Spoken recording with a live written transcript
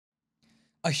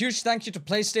A huge thank you to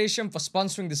PlayStation for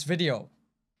sponsoring this video.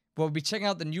 We'll be checking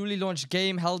out the newly launched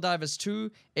game Helldivers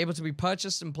 2, able to be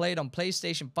purchased and played on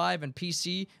PlayStation 5 and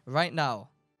PC right now.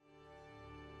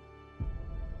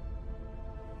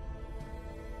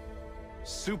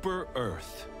 Super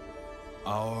Earth,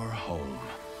 our home.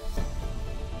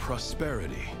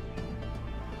 Prosperity.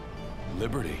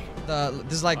 Liberty.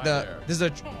 This is like the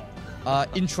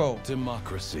intro.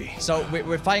 Democracy. So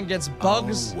we're fighting against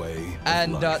bugs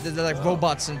and they're like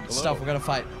robots and stuff we're gonna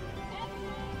fight.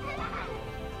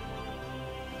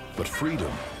 But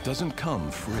freedom doesn't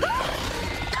come free.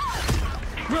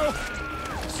 No!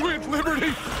 Sweet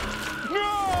liberty!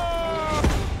 No!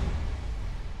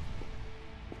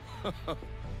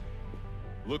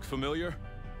 Look familiar?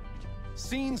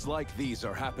 Scenes like these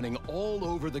are happening all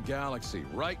over the galaxy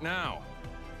right now.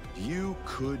 You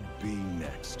could be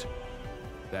next.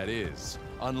 That is,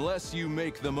 unless you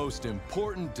make the most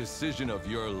important decision of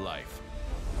your life.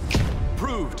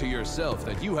 Prove to yourself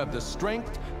that you have the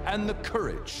strength and the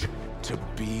courage to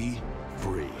be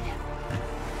free.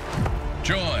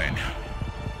 Join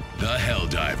the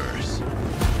Helldivers.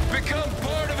 Become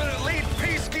part of an elite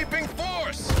peacekeeping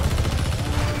force!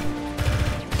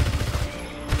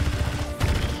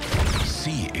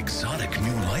 See exotic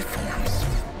new life forms.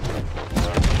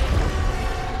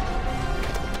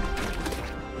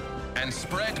 And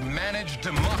spread managed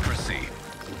democracy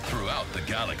throughout the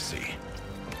galaxy.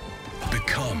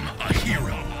 Become a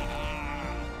hero.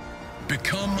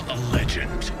 Become a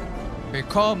legend.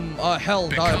 Become a Helldiver.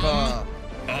 Become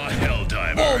a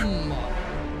Helldiver. Boom!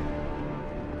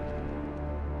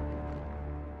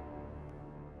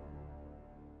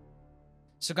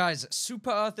 So guys, Super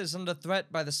Earth is under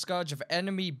threat by the scourge of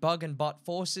enemy, bug, and bot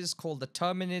forces called the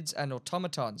Terminids and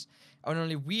Automatons, and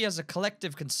only we as a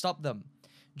collective can stop them.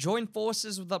 Join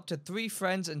forces with up to 3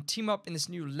 friends and team up in this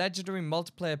new legendary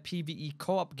multiplayer PvE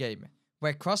co-op game,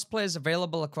 where crossplay is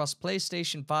available across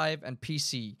PlayStation 5 and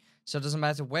PC, so it doesn't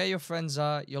matter where your friends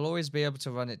are, you'll always be able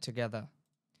to run it together.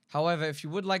 However, if you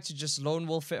would like to just lone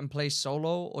wolf it and play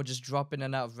solo, or just drop in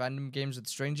and out of random games with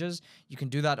strangers, you can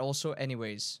do that also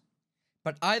anyways.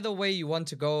 But either way you want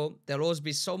to go, there'll always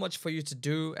be so much for you to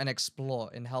do and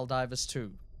explore in Helldivers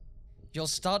 2. You'll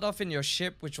start off in your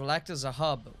ship, which will act as a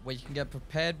hub, where you can get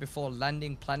prepared before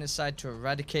landing planetside to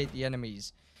eradicate the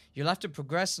enemies. You'll have to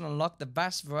progress and unlock the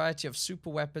vast variety of super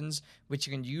weapons, which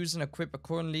you can use and equip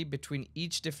accordingly between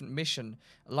each different mission,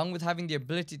 along with having the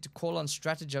ability to call on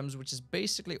stratagems, which is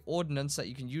basically ordnance that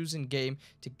you can use in game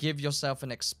to give yourself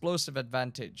an explosive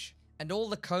advantage. And all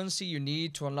the currency you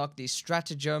need to unlock these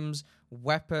stratagems,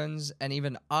 weapons, and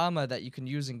even armor that you can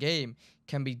use in game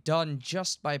can be done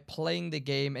just by playing the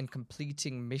game and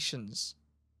completing missions.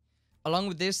 Along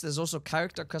with this, there's also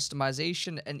character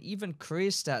customization and even career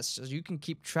stats, so you can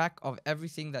keep track of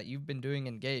everything that you've been doing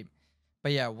in game.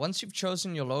 But yeah, once you've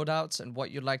chosen your loadouts and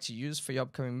what you'd like to use for your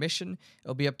upcoming mission,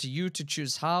 it'll be up to you to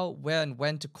choose how, where, and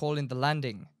when to call in the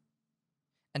landing.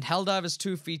 And Helldivers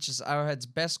 2 features Arrowhead's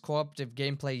best cooperative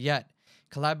gameplay yet.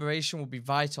 Collaboration will be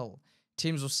vital.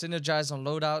 Teams will synergize on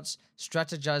loadouts,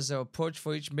 strategize their approach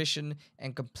for each mission,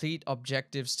 and complete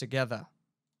objectives together.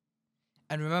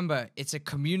 And remember, it's a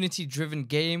community-driven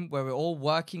game where we're all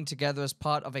working together as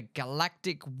part of a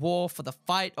galactic war for the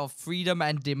fight of freedom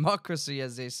and democracy,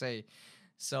 as they say.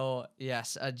 So,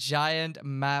 yes, a giant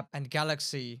map and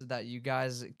galaxy that you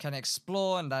guys can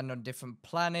explore and land on different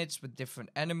planets with different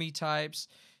enemy types.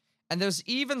 And there's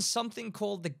even something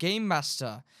called the Game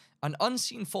Master, an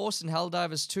unseen force in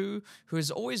Helldivers 2 who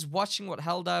is always watching what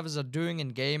Helldivers are doing in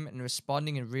game and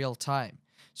responding in real time.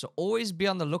 So always be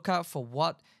on the lookout for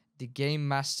what the Game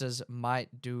Masters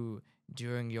might do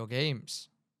during your games.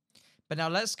 But now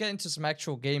let's get into some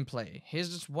actual gameplay. Here's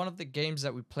just one of the games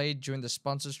that we played during the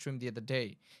sponsor stream the other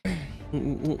day.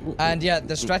 And yeah,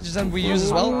 the stratagem we use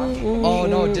as well. Oh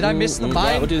no, did I miss the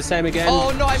mine? We'll do the same again.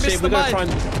 Oh no, I missed the mine.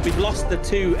 We've lost the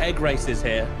 2 egg races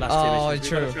here last 2 missions.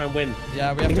 True. We've got to try and win.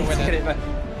 Yeah, we have to win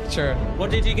it. Sure. What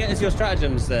did you get as your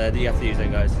stratagems that you have to use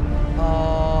then, guys?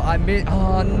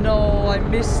 Oh no, I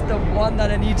missed the one that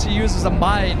I need to use as a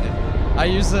mine. I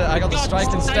got the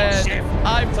strike instead.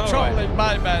 I'm trolling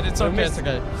my man. It's okay, it's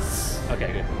okay.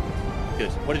 Okay, good.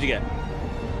 Good. What did you get?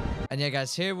 And yeah,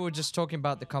 guys, here we were just talking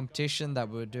about the competition that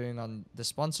we were doing on the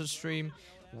sponsored stream,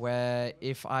 where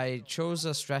if I chose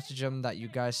a stratagem that you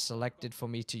guys selected for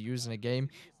me to use in a game,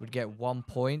 we'd get 1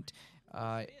 point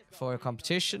for a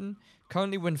competition.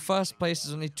 Currently, we're in first place.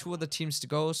 There's only 2 other teams to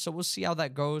go, so we'll see how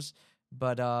that goes.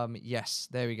 But yes,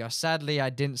 there we go. Sadly, I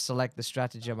didn't select the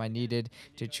stratagem I needed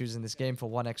to choose in this game for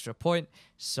 1 extra point.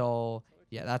 So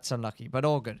yeah, that's unlucky, but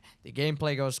all good. The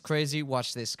gameplay goes crazy.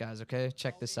 Watch this, guys, okay?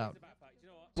 Check this out.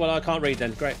 Well, I can't read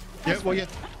then. Great. Yeah, well, yeah.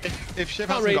 If Shiv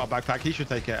hasn't got a backpack, he should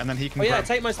take it, and then he can. Oh yeah, grab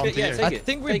take my spear. onto Yeah, you. take I it.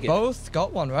 think we take it. both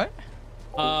got one, right?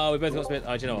 Oh, we both got spear.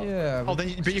 Oh, do you know what? Yeah. Oh,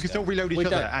 then but you can still reload each We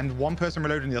other, don't- and one person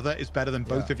reloading the other is better than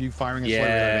both of you firing and slow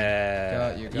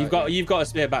reloading. Yeah. You've got a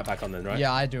spear backpack on then, right?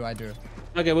 Yeah, I do.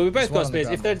 Okay, well we both There's one got on the spears.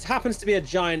 If ground. there happens to be a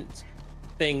giant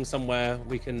thing somewhere,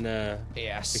 we can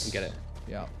Yes. we can get it.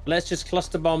 Yeah. Let's just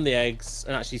cluster bomb the eggs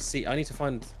and actually see. I need to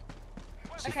find.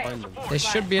 Find them. They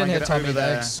should be Try in and here, get it Tommy. over The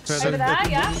there. eggs. Over there,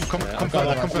 yeah. Come I've further,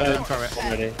 got come one. further, throw it.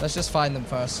 Already. Let's just find them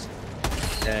first.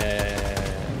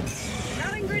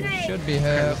 Throwing grenade. Should be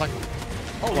here. It's like,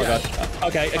 Oh my god.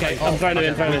 Okay. Oh, I'm throwing them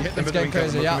in. Throwing them hit in. them It's getting between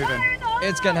crazy, them, yeah. move in.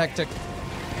 It's getting hectic.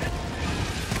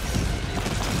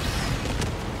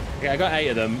 Okay, I got 8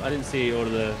 of them. I didn't see all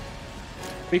of the.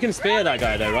 We can spear that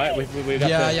guy though, right? We got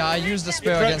Yeah, to... yeah. I used the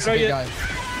spear Throw- against the throw big your- guy.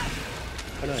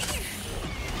 Oh,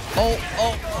 no.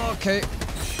 Oh, okay.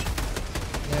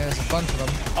 There's a bunch of them.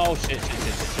 Oh shit.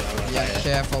 I'm right Yeah, there.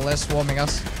 careful. They're swarming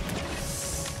us.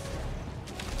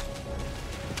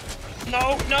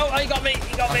 No, he got me.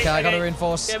 Okay, I gotta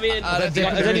reinforce. Get me in. Didn't There's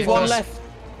only reinforce. one left.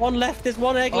 One left. There's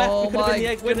one egg left. Oh We could have been the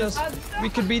my egg winners. goodness. We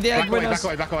could be the egg Back away, winners.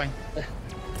 back away.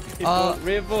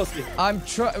 Reinforce me. I'm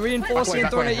reinforcing and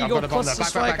Back throwing away. an I've eagle got a bomb there. cluster Back,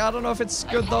 strike. back. I don't know if it's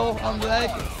good though on the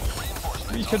egg.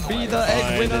 We could be the egg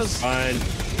Fine, winners. it's fine.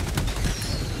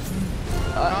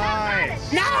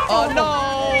 Nice. Oh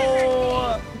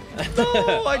no!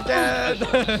 No again.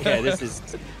 Okay, this is.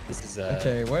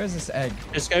 Okay, where is this egg?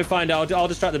 Just go find it. I'll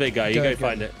distract the big guy. You Good, go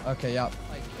find it. Okay, yeah.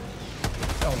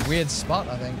 Oh, weird spot,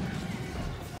 I think.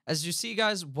 As you see,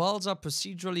 guys, worlds are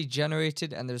procedurally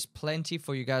generated, and there's plenty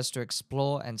for you guys to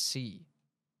explore and see.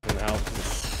 Now.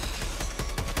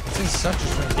 It's in such a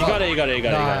strange. You got it.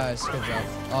 Nice, good job.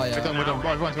 Oh We're done, yeah, we're done.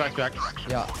 Everyone's back.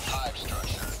 yeah.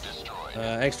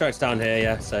 Extract's down here,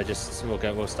 yeah. So just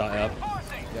we'll start it up.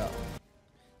 Yeah.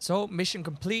 So, mission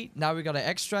complete. Now we gotta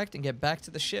extract and get back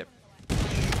to the ship.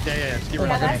 Yeah. Just keep Oh my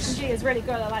running. Yeah, the goodness. SMG is really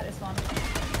good. I like this one.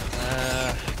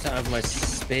 I don't have my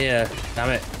spear. Damn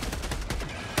it.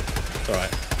 It's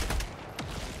alright.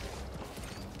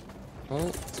 Oh,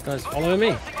 this guy's following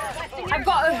me. I've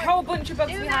got a whole bunch of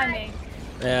bugs behind me.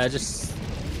 Yeah, just.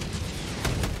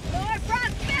 More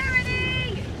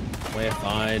prosperity! We're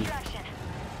fine.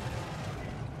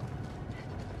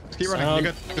 Just keep running. You're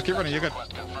good. Just keep running. You're good.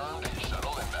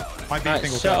 Might be a Right,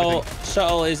 single kill, I think.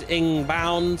 shuttle is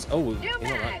inbound. Oh, he's not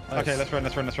right close. Okay,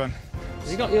 let's run.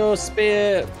 You got your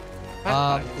spear.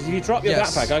 Backpack? 'Cause if you drop your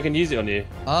yes. backpack, I can use it on you.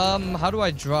 How do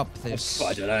I drop this?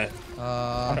 I don't know.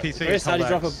 On PC, Chris, how do you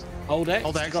drop a X. hold X?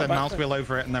 Hold X Drop and mouse backpack? wheel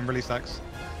over it and then release X.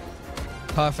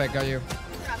 Perfect, got you.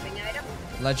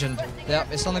 Legend. Yep,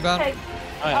 it's on the ground. Okay.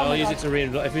 Alright, Oh I'll my use God. it to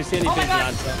re-unblock. If we see any Oh my big God.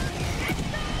 lancer.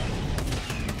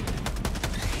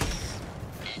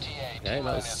 Okay,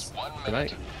 that's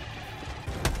great.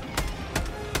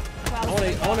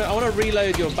 I want to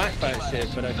reload your backpack shit,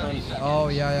 but I can't. Oh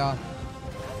yeah.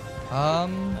 Oh,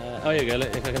 here you go.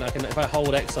 Look, if I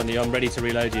hold X on you, I'm ready to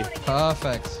reload you.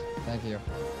 Perfect. Thank you.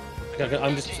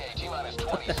 I'm just.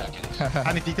 What the heck?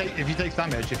 And if he takes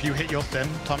damage, if you hit your sim,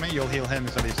 Tommy, you'll heal him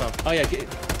instead of yourself. Oh yeah,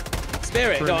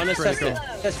 Spirit, go on, let's Pretty test it.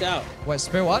 cool. Test it out. Wait,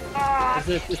 spear what?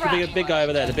 It's the big guy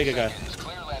over there, the bigger guy.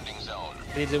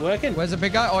 Is it working? Where's the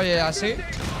big guy? Oh yeah, I see it.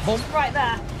 Boom. Right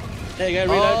there. There you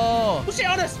go, reload. Oh. Push it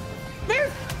on us!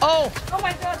 Move! Oh. Oh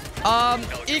my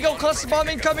god. Eagle cluster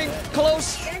bombing coming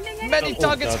close. Many Oh,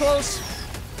 targets God. close.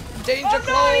 Danger Oh,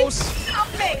 no, close. Stop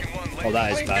me. Oh,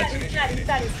 that is He's bad. dead, he's dead, he's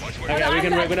dead. Okay, we're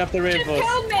gonna have to Should reinforce.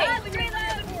 kill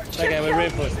me. Okay, we're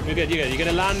reinforcing. We're good, you're good. You're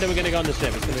gonna land and we're gonna go on the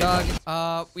ship. It's gonna be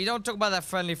Target. We don't talk about that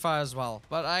friendly fire as well,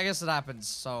 but I guess it happens,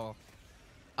 so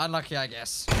unlucky, I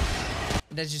guess.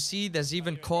 And as you see, there's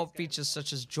even co-op features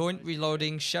such as joint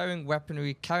reloading, sharing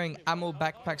weaponry, carrying ammo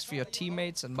backpacks for your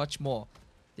teammates, and much more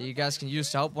that you guys can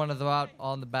use to help one another out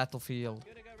on the battlefield.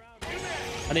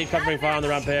 I need covering fire on the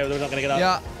ramp here. We're not gonna get up.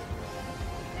 Yeah.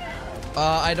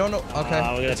 I don't know. Okay.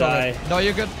 we're gonna it's all right. die. No,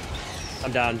 you're good.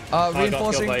 I'm down.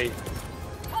 Reinforcing.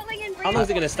 How long is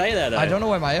it gonna stay there though? I don't know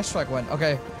where my airstrike went.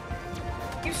 Okay.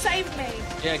 You saved me.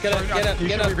 Yeah, get up, get up, You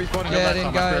get should up. be respawning Get at that in,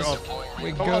 time guys. after it.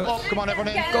 We Oh, good. oh, come on, everyone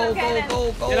in. Get Go, in, get go, in.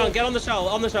 go, go. Get on, get on the shuttle,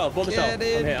 board the shuttle. Get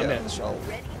in, I'm here, get I'm on here. the show.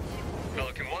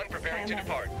 Pelican 1 preparing to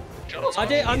depart.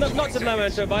 I'm not to the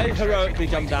moment, but I heroically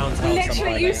jumped down to help Literally,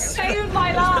 somebody. you saved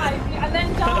my life and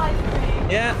then died for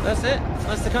me. Yeah, that's it.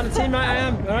 That's the kind of teammate I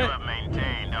am. All right.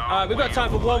 Alright, we've got time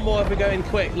for one more if we're going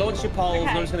quick. Launch your poles. Okay.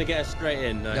 I'm just gonna get us straight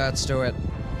in. No. Let's do it.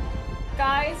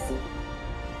 Guys,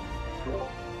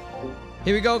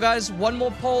 Here we go, guys. One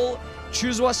more poll.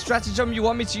 Choose what stratagem you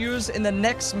want me to use in the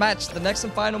next match. The next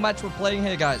and final match we're playing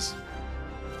here, guys.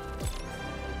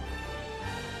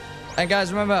 And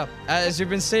guys, remember, as you've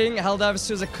been seeing, Helldivers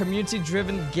 2 is a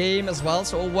community-driven game as well.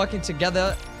 So all working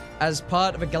together as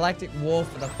part of a galactic war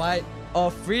for the fight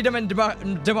of freedom and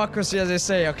democracy, as they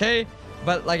say, okay?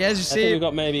 But like as you see, I think we've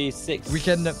got maybe 6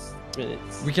 minutes.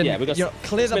 We can, yeah, we got you know,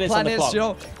 clear the planets, you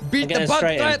know, beat the bug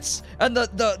threats and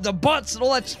the bots and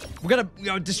all that. We're gonna, you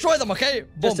know, destroy them, okay?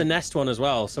 Just a nest one as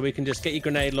well, so we can just get your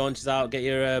grenade launchers out, get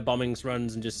your bombings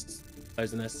runs, and just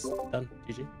close the nest. Done.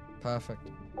 GG. Perfect.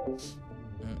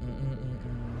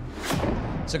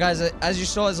 So guys, as you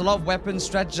saw, there's a lot of weapons,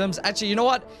 stratagems. Actually, you know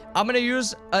what? I'm gonna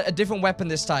use a different weapon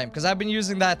this time because I've been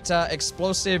using that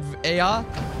explosive AR,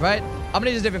 right? I'm gonna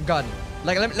use a different gun.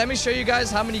 Like, let me show you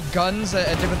guys how many guns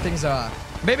and different things there are.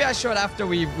 Maybe I show it after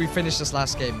we finish this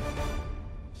last game.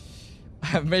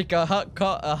 Make a hot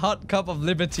cup of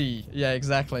liberty. Yeah,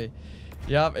 exactly.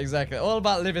 Yep, exactly. All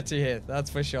about liberty here. That's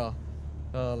for sure.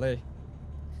 Holy.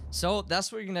 So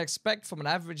that's what you can expect from an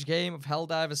average game of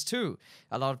Helldivers 2.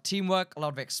 A lot of teamwork, a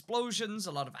lot of explosions,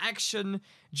 a lot of action,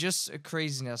 just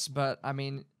craziness. But I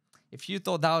mean, if you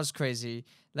thought that was crazy,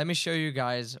 let me show you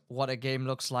guys what a game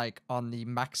looks like on the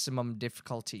maximum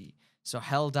difficulty. So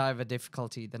Helldiver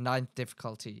difficulty, the 9th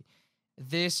difficulty.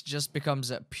 This just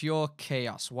becomes a pure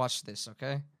chaos. Watch this,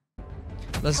 okay?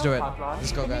 Let's do it.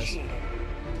 Let's go, guys.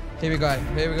 Here we go.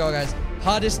 Here we go, guys.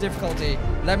 Hardest difficulty.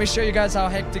 Let me show you guys how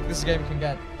hectic this game can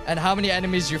get. And how many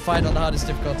enemies you fight on the hardest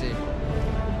difficulty.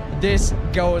 This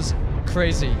goes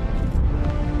crazy.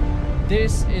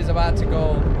 This is about to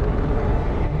go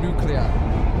nuclear.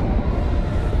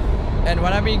 And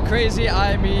when I mean crazy,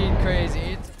 I mean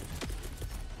crazy.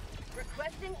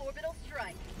 Requesting orbital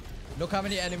strike. Look how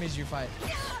many enemies you fight.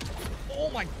 Oh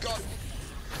my god.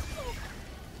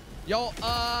 Yo,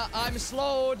 I'm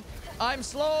slowed. I'm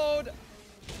slowed.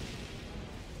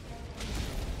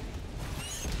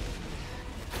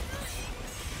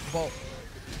 Whoa.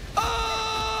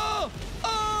 Oh!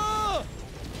 Oh!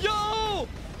 Yo!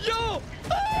 Yo!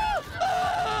 Ah!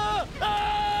 Ah!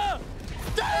 Ah!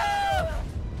 Ah!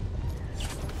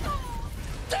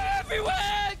 They're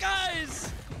everywhere,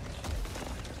 guys!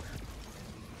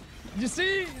 You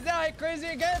see how crazy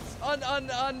it gets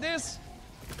on this?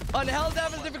 On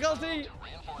Helldivers difficulty?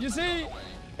 You see?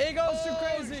 It goes too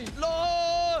crazy.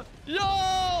 No!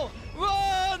 Yo!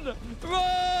 Run!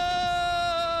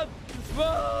 Run!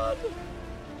 Run!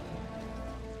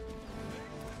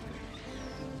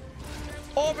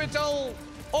 Orbital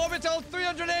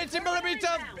 380 millimeter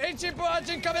HE barrage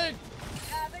incoming!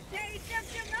 Have a taste of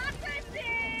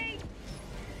democracy!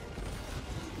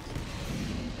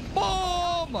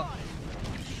 Boom!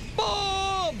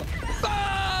 Boom!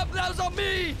 Bam! That was on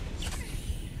me!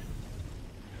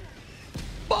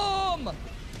 Boom!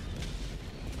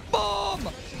 Boom!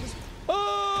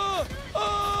 Oh!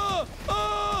 Oh!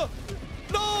 Oh!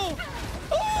 No!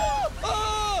 Oh!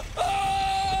 Oh!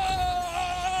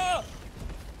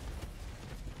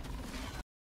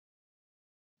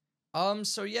 Oh!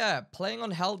 So yeah, playing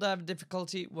on Helldiver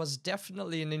difficulty was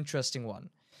definitely an interesting one.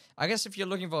 I guess if you're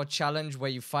looking for a challenge where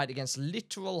you fight against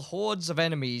literal hordes of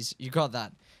enemies, you got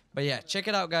that. But yeah, check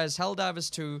it out, guys.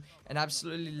 Helldivers 2, an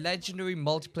absolutely legendary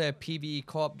multiplayer PvE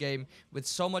co-op game with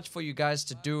so much for you guys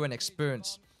to do and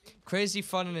experience. Crazy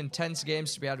fun and intense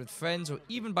games to be had with friends or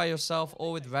even by yourself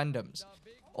or with randoms.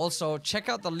 Also, check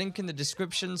out the link in the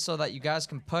description so that you guys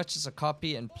can purchase a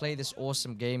copy and play this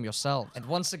awesome game yourself. And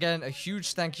once again, a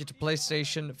huge thank you to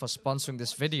PlayStation for sponsoring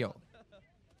this video.